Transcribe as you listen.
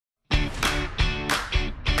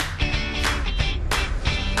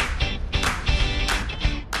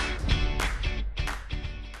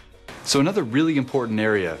So another really important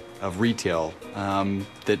area of retail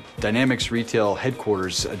that Dynamics Retail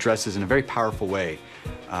Headquarters addresses in a very powerful way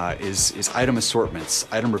is item assortments,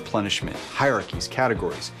 item replenishment, hierarchies,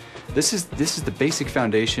 categories. This is the basic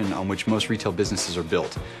foundation on which most retail businesses are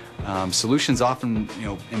built. Solutions often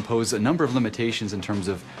impose a number of limitations in terms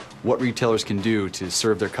of what retailers can do to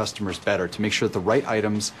serve their customers better, to make sure that the right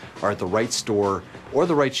items are at the right store or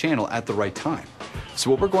the right channel at the right time. So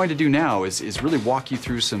what we're going to do now is really walk you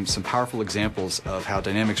through some powerful examples of how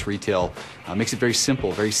Dynamics Retail makes it very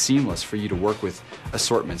simple, very seamless for you to work with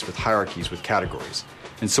assortments, with hierarchies, with categories.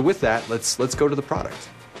 And so with that, let's go to the product.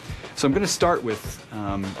 So I'm going to start with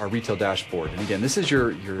our retail dashboard. And again, this is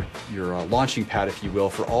your launching pad, if you will,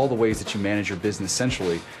 for all the ways that you manage your business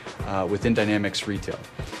centrally within Dynamics Retail.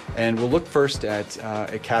 And we'll look first at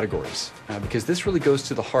categories, because this really goes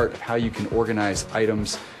to the heart of how you can organize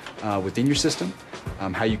items within your system,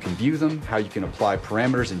 how you can view them, how you can apply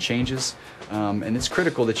parameters and changes. And it's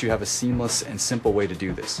critical that you have a seamless and simple way to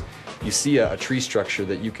do this. You see a tree structure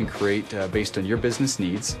that you can create based on your business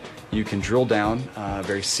needs. You can drill down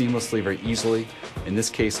very seamlessly, very easily. In this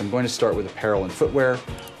case, I'm going to start with apparel and footwear,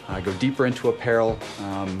 go deeper into apparel,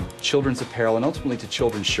 children's apparel, and ultimately to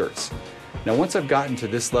children's shirts. Now, once I've gotten to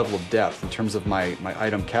this level of depth in terms of my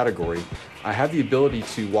item category, I have the ability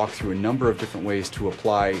to walk through a number of different ways to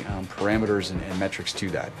apply parameters and metrics to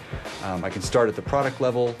that. I can start at the product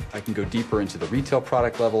level, I can go deeper into the retail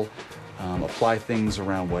product level, apply things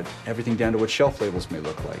around everything down to what shelf labels may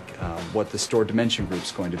look like, what the store dimension group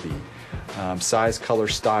is going to be, size, color,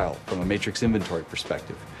 style from a matrix inventory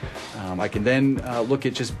perspective. I can then look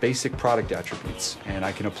at just basic product attributes, and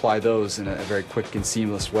I can apply those in a very quick and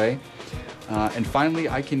seamless way. And finally,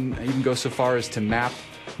 I can even go so far as to map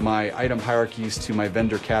my item hierarchies to my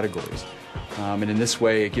vendor categories. And in this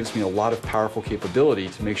way, it gives me a lot of powerful capability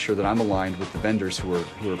to make sure that I'm aligned with the vendors who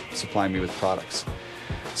are supplying me with products.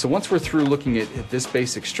 So once we're through looking at this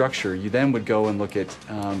basic structure, you then would go and look at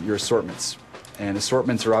your assortments. And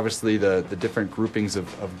assortments are obviously the different groupings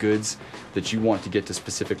of goods that you want to get to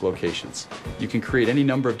specific locations. You can create any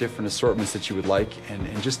number of different assortments that you would like,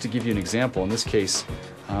 and just to give you an example, in this case,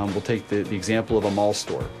 we'll take the example of a mall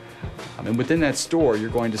store. And within that store,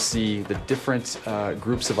 you're going to see the different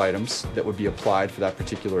groups of items that would be applied for that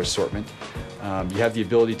particular assortment. You have the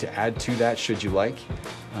ability to add to that should you like,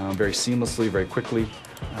 very seamlessly, very quickly.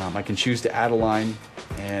 I can choose to add a line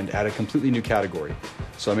and add a completely new category.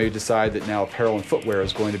 So I may decide that now apparel and footwear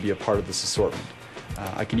is going to be a part of this assortment.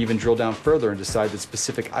 I can even drill down further and decide that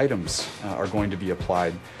specific items are going to be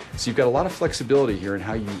applied. So you've got a lot of flexibility here in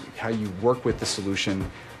how you work with the solution,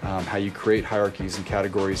 how you create hierarchies and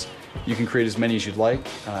categories. You can create as many as you'd like,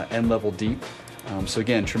 N level deep. So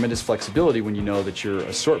again, tremendous flexibility when you know that your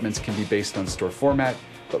assortments can be based on store format,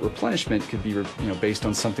 but replenishment could be based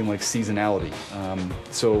on something like seasonality.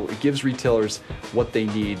 So it gives retailers what they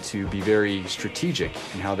need to be very strategic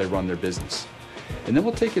in how they run their business. And then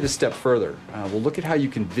we'll take it a step further. We'll look at how you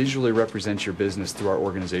can visually represent your business through our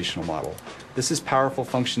organizational model. This is powerful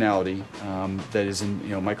functionality that is in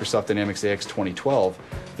Microsoft Dynamics AX2012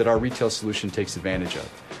 that our retail solution takes advantage of.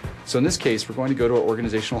 So in this case, we're going to go to our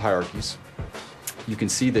organizational hierarchies. You can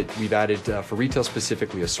see that we've added, for retail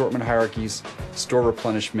specifically, assortment hierarchies, store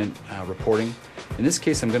replenishment reporting. In this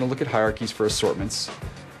case, I'm going to look at hierarchies for assortments.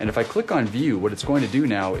 And if I click on View, what it's going to do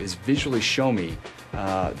now is visually show me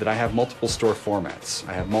that I have multiple store formats.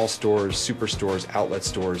 I have mall stores, superstores, outlet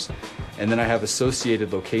stores, and then I have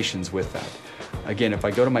associated locations with that. Again, if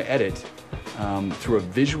I go to my Edit, through a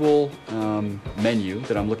visual menu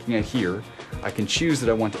that I'm looking at here, I can choose that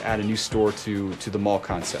I want to add a new store to the mall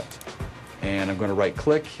concept. And I'm going to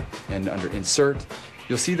right-click, and under Insert,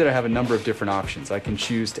 you'll see that I have a number of different options. I can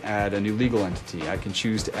choose to add a new legal entity. I can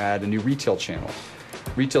choose to add a new retail channel.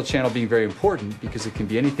 Retail channel being very important because it can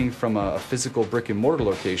be anything from a physical brick-and-mortar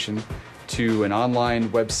location to an online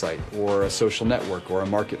website or a social network or a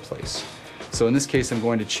marketplace. So in this case, I'm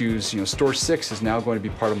going to choose, Store 6 is now going to be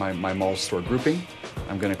part of my mall store grouping.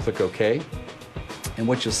 I'm going to click OK. And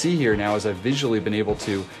what you'll see here now is I've visually been able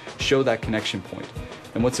to show that connection point.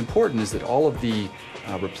 And what's important is that all of the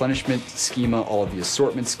replenishment schema, all of the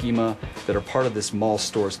assortment schema that are part of this mall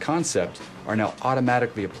stores concept are now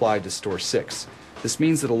automatically applied to Store 6. This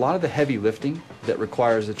means that a lot of the heavy lifting that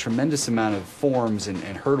requires a tremendous amount of forms and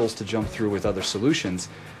hurdles to jump through with other solutions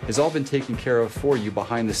has all been taken care of for you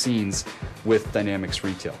behind the scenes with Dynamics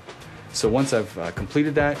Retail. So once I've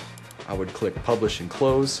completed that, I would click Publish and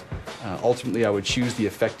Close. Ultimately, I would choose the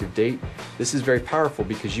effective date. This is very powerful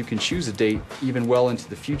because you can choose a date even well into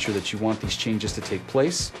the future that you want these changes to take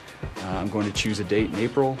place. I'm going to choose a date in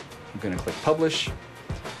April. I'm going to click Publish.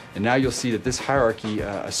 And now you'll see that this hierarchy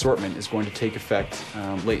assortment is going to take effect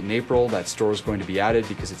late in April. That store is going to be added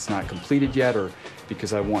because it's not completed yet, or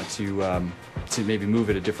because I want to maybe move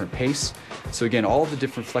at a different pace. So again, all the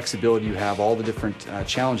different flexibility you have, all the different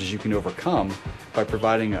challenges you can overcome by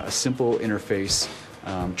providing a simple interface,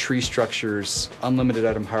 tree structures, unlimited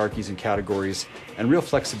item hierarchies and categories, and real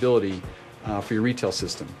flexibility for your retail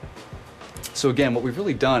system. So again, what we've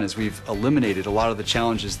really done is we've eliminated a lot of the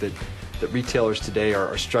challenges that retailers today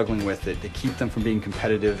are struggling with, that keep them from being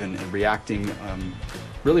competitive and reacting.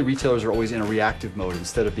 Really, retailers are always in a reactive mode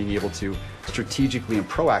instead of being able to strategically and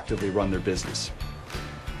proactively run their business.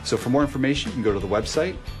 So for more information, you can go to the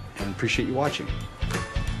website, and appreciate you watching.